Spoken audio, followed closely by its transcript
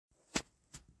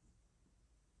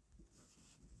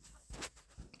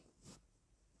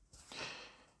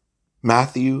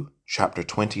Matthew chapter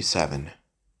 27,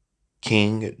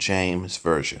 King James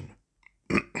Version.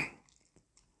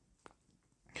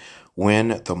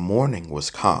 When the morning was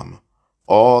come,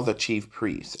 all the chief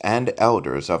priests and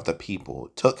elders of the people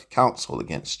took counsel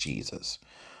against Jesus,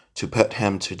 to put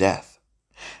him to death.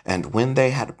 And when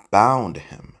they had bound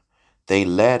him, they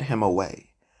led him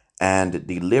away, and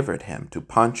delivered him to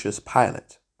Pontius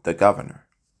Pilate, the governor.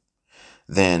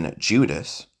 Then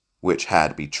Judas, which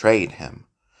had betrayed him,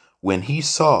 when he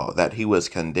saw that he was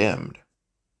condemned,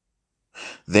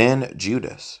 Then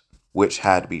Judas, which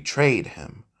had betrayed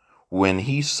him, when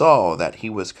he saw that he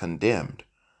was condemned,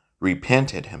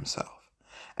 repented himself,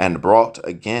 and brought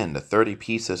again the 30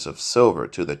 pieces of silver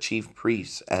to the chief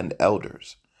priests and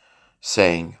elders,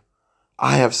 saying,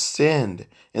 I have sinned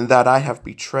in that I have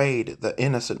betrayed the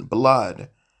innocent blood.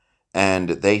 And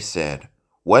they said,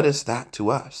 What is that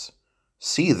to us?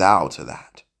 See thou to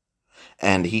that.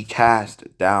 And he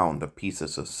cast down the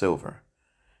pieces of silver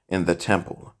in the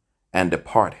temple, and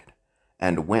departed,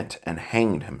 and went and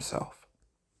hanged himself.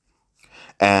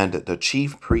 And the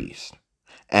chief priest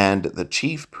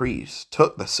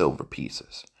took the silver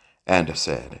pieces, and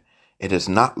said, It is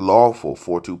not lawful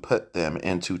for to put them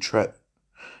into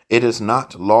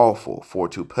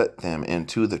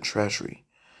the treasury,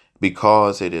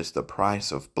 because it is the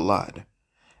price of blood.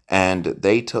 And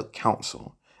they took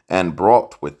counsel, and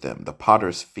brought with them the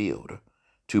potter's field,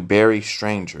 to bury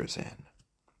strangers in.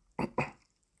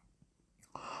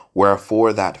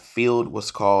 Wherefore that field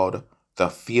was called the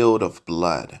field of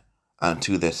blood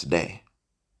unto this day.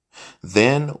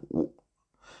 Then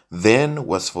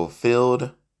was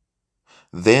fulfilled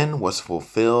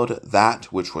that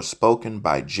which was spoken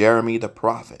by Jeremy the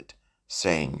prophet,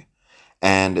 saying,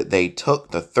 And they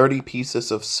took the 30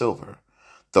 pieces of silver,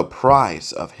 the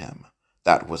price of him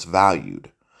that was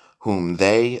valued, whom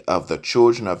they of the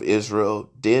children of Israel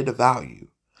did value,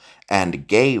 and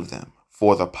gave them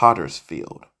for the potter's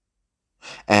field.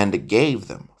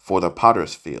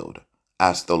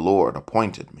 As the Lord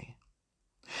appointed me.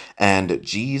 And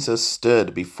Jesus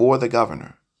stood before the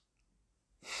governor.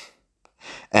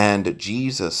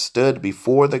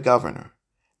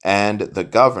 And the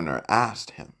governor asked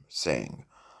him, saying,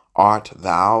 Art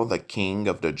thou the King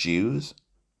of the Jews?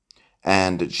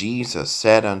 And Jesus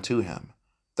said unto him,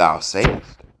 Thou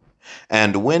sayest.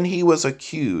 And when he was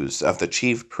accused of the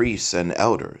chief priests and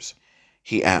elders,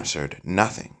 he answered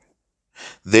nothing.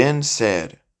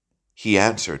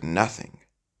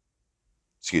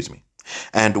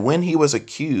 And when he was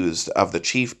accused of the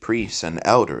chief priests and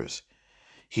elders,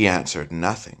 he answered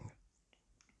nothing.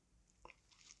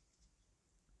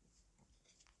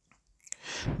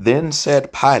 Then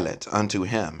said Pilate unto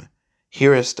him,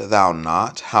 Hearest thou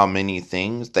not how many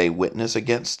things they witness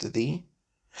against thee?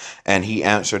 And he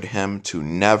answered him to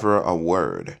never a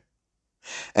word.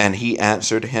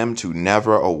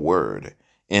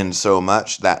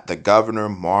 Insomuch that the governor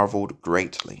marveled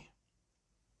greatly.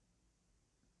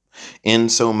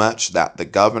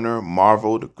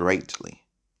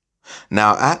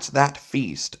 Now at that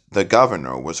feast the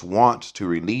governor was wont to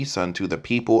release unto the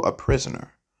people a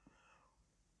prisoner,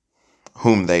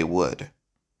 whom they would.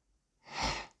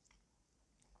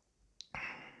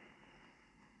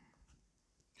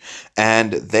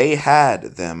 And they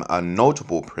had them a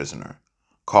notable prisoner,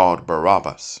 called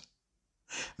Barabbas.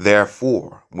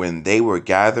 Therefore, when they were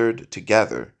gathered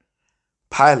together,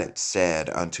 Pilate said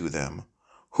unto them,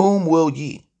 Whom will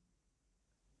ye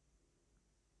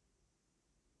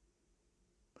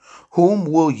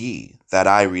that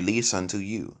I release unto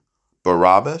you,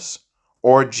 Barabbas,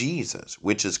 or Jesus,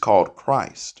 which is called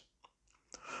Christ?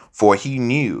 For he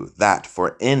knew that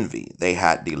for envy they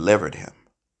had delivered him.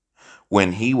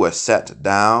 When he was set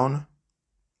down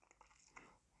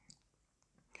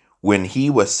on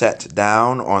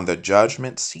the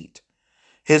judgment seat,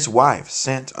 his wife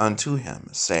sent unto him,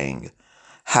 saying,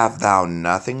 Have thou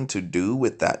nothing to do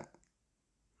with that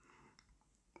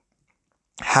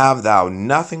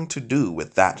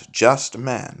just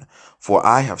man? For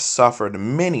I have suffered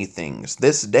many things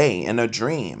this day in a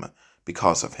dream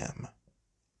because of him.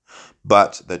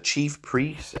 But the chief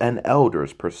priests and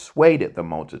elders persuaded the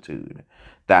multitude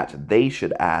that they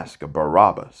should ask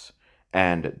Barabbas,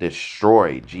 and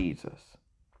destroy Jesus.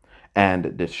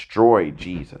 The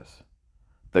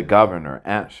governor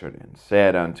answered and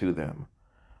said unto them,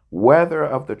 Whether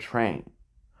of the twain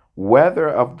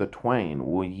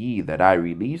will ye that I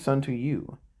release unto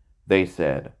you? They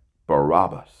said,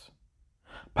 Barabbas.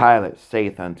 Pilate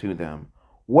saith unto them,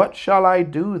 What shall I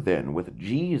do then with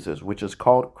Jesus, which is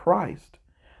called Christ?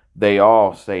 They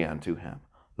all say unto him,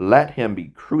 Let him be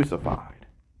crucified.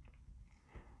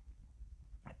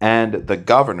 And the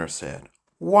governor said,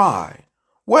 Why?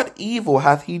 What evil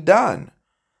hath he done?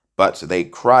 But they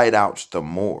cried out the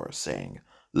more, saying,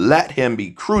 Let him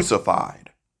be crucified.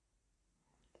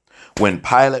 When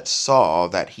Pilate saw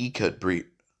that he could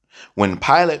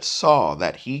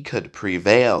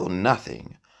prevail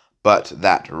nothing, but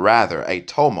that rather a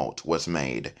tumult was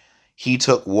made, he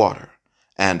took water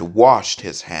and washed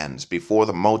his hands before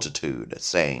the multitude,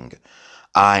 saying,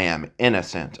 I am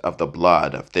innocent of the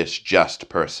blood of this just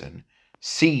person.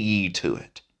 See ye to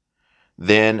it.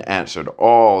 Then answered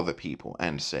all the people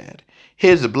and said,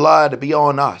 His blood be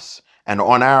on us and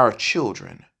on our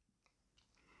children.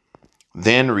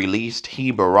 Then released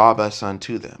he Barabbas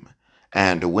unto them,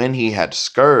 and when he had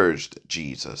scourged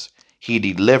Jesus, he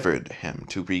delivered him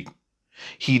to be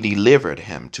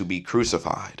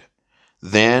crucified.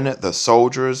 Then the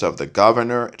soldiers of the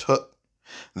governor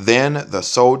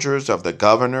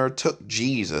took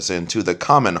Jesus into the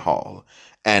common hall,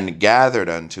 and gathered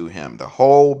unto him the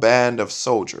whole band of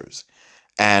soldiers,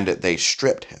 and they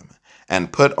stripped him,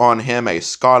 and put on him a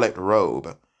scarlet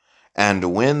robe.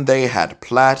 And when they had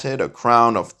platted a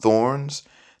crown of thorns,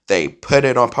 they put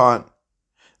it upon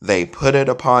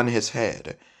his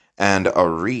head, and a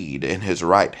reed in his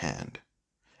right hand.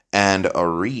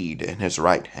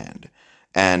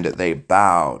 And they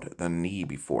bowed the knee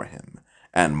before him,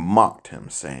 and mocked him,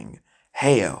 saying,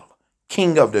 Hail,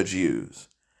 King of the Jews!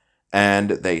 And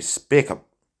they spit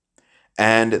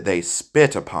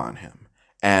upon him,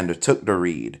 and took the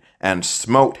reed, and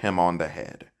smote him on the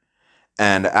head.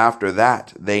 And after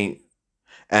that they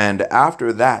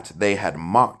had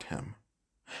mocked him,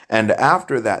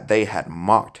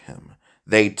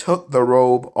 they took the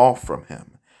robe off from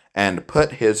him, and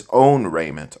put his own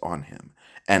raiment on him,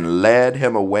 and led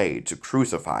him away to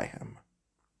crucify him.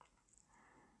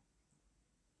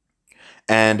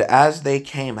 And as they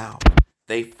came out,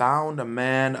 they found a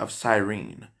man of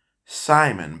Cyrene,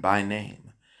 Simon by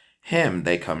name. Him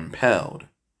they compelled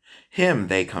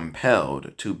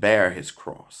to bear his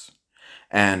cross.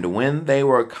 And when they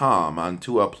were come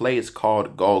unto a place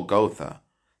called Golgotha,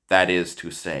 that is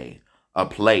to say, a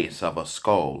place of a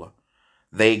skull,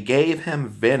 they gave him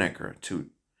vinegar to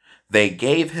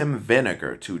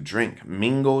drink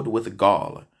mingled with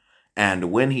gall,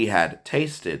 and when he had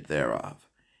tasted thereof,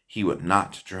 he would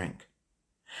not drink.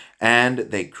 And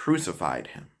they crucified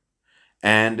him,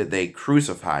 and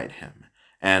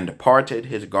parted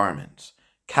his garments,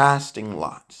 casting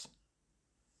lots,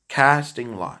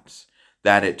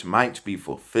 that it might be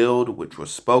fulfilled which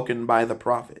was spoken by the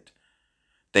prophet.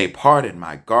 They parted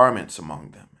my garments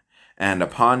among them, and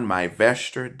upon my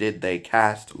vesture did they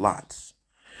cast lots.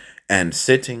 And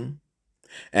sitting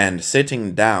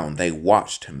down, they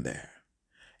watched him there,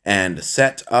 and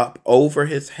set up over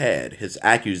his head his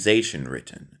accusation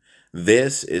written,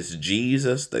 This is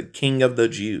Jesus, the King of the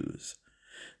Jews.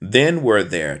 Then were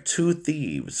there 2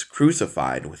 thieves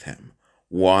crucified with him,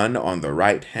 one on the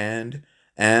right hand,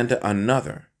 and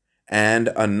another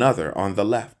on the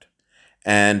left.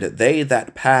 And they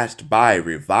that passed by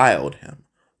reviled him,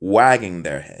 wagging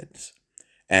their heads,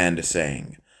 and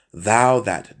saying, Thou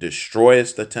that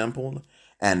destroyest the temple,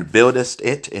 and buildest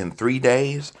it in 3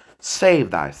 days, save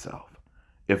thyself.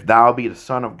 If thou be the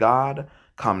Son of God,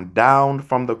 come down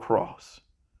from the cross.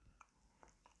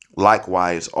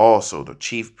 Likewise also the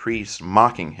chief priests,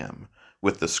 mocking him,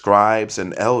 with the scribes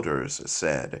and elders,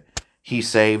 said, He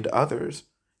saved others,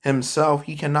 himself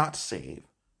he cannot save.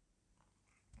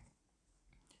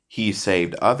 He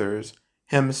saved others,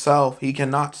 himself he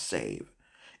cannot save.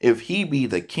 If he be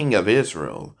the King of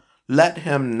Israel, let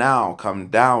him now come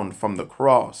down from the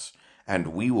cross, and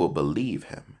we will believe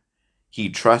him. He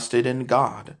trusted in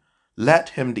God. Let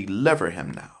him deliver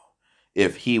him now,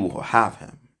 if he will have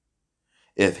him.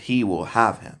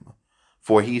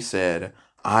 For he said,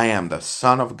 I am the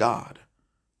Son of God.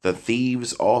 The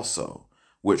thieves also,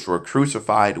 which were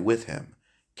crucified with him,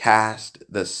 cast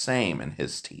the same in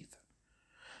his teeth.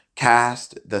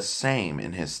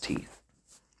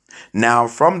 Now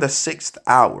from the 6th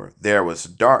hour there was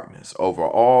darkness over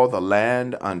all the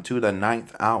land unto the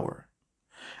 9th hour.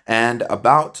 And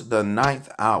about the ninth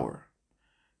hour,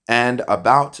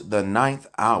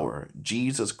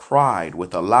 Jesus cried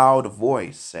with a loud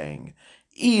voice, saying,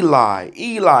 Eli,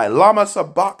 Eli, lama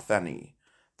sabachthani?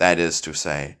 That is to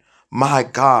say, my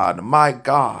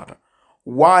God,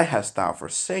 why hast thou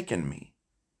forsaken me?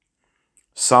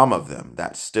 Some of them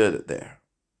that stood there.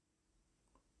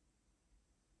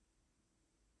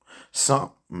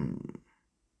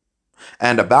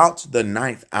 And about the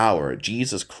 9th hour,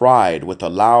 Jesus cried with a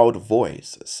loud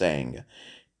voice, saying,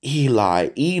 Eli,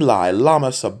 Eli,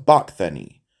 lama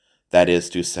sabachthani? That is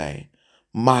to say,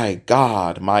 my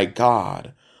God,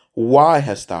 why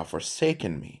hast thou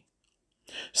forsaken me?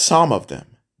 Some of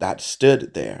them that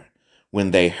stood there,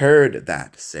 when they heard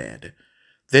that, said,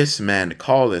 This man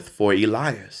calleth for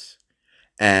Elias.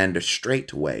 And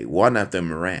straightway one of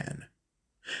them ran.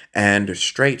 And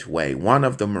straightway one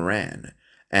of them ran,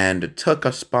 and took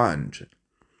a sponge,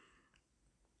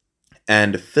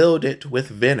 and filled it with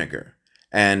vinegar,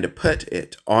 and put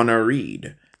it on a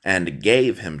reed, and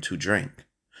gave him to drink.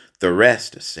 The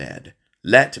rest said,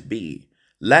 Let be,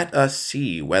 let us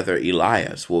see whether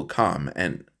Elias will come,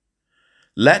 and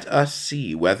let us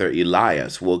see whether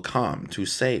Elias will come to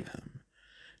save him.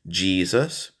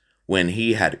 Jesus, when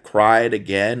he had cried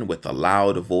again with a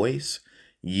loud voice,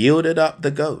 yielded up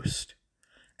the ghost.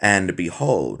 And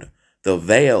behold, the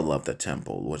veil of the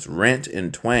temple was rent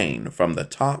in twain from the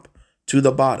top to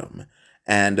the bottom,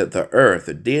 and the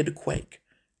earth did quake,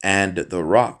 and the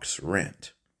rocks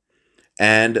rent.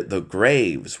 And the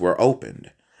graves were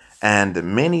opened, and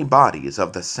many bodies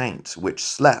of the saints which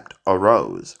slept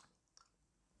arose,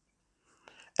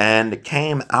 and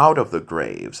came out of the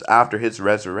graves after his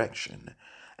resurrection,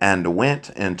 and went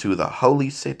into the holy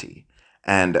city,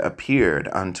 and appeared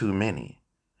unto many.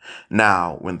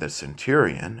 Now when the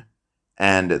centurion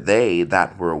and they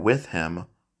that were with him,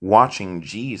 watching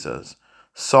Jesus,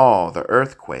 saw the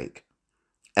earthquake,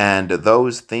 and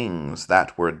those things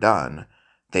that were done,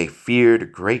 they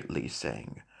feared greatly,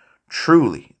 saying,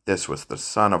 Truly this was the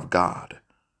Son of God.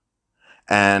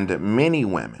 And many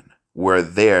women were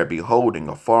there beholding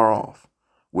afar off,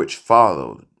 which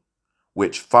followed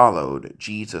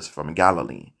Jesus from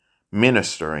Galilee,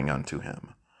 ministering unto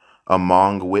him,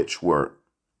 among which was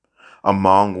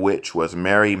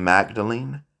Mary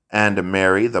Magdalene, and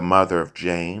Mary the mother of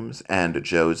James and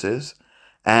Joses,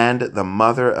 and the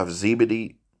mother of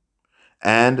Zebedee's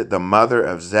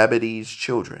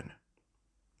children.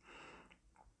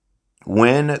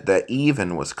 When the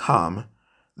even was come,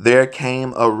 there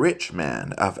came a rich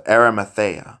man of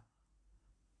Arimathea.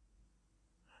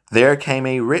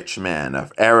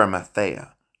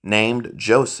 Named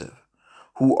Joseph,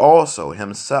 who also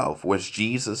himself was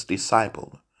Jesus'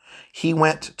 disciple. He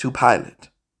went to Pilate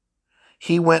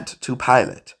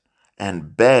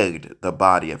and begged the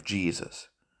body of Jesus.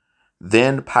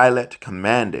 Then Pilate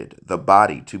commanded the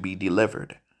body to be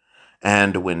delivered.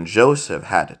 And when Joseph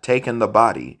had taken the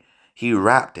body, he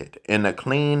wrapped it in a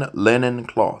clean linen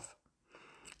cloth,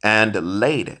 and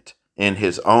laid it in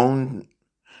his own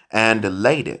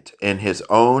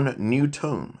new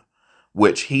tomb,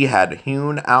 which he had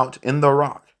hewn out in the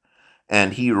rock.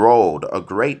 And he rolled a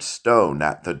great stone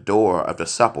at the door of the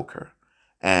sepulchre,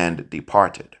 and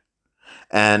departed.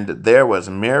 And there was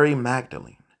Mary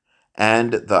Magdalene,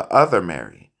 and the other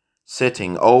Mary,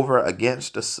 sitting over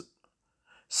against the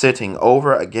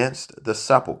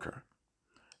sepulchre.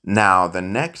 Now the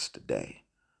next day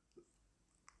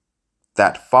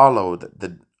that followed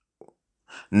the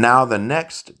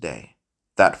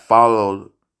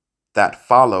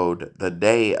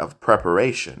day of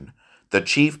preparation, the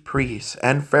chief priests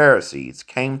and Pharisees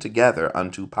came together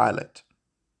unto Pilate.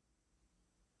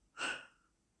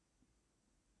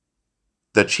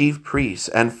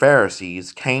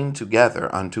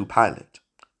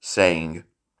 Saying,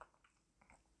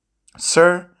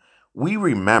 Sir, we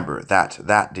remember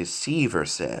that deceiver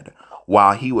said,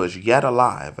 while he was yet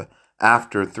alive,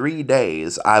 After 3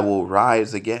 days I will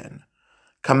rise again.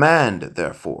 Command,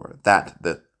 therefore, that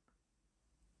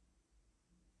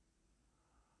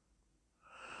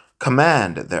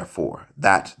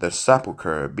the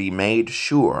sepulchre be made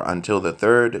sure until the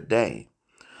 3rd day,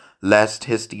 lest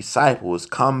his disciples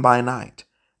come by night,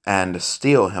 and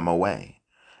steal him away,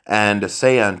 and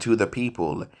say unto the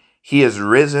people, He is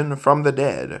risen from the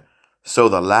dead, so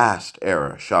the last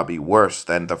error shall be worse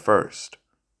than the first.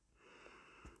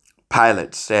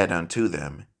 Pilate said unto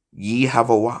them, Ye have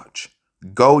a watch.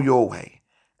 Go your way,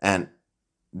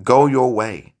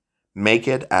 make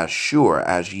it as sure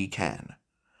as ye can.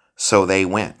 So they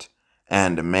went,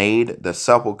 and made the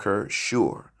sepulchre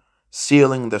sure,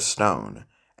 sealing the stone,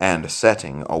 and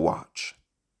setting a watch.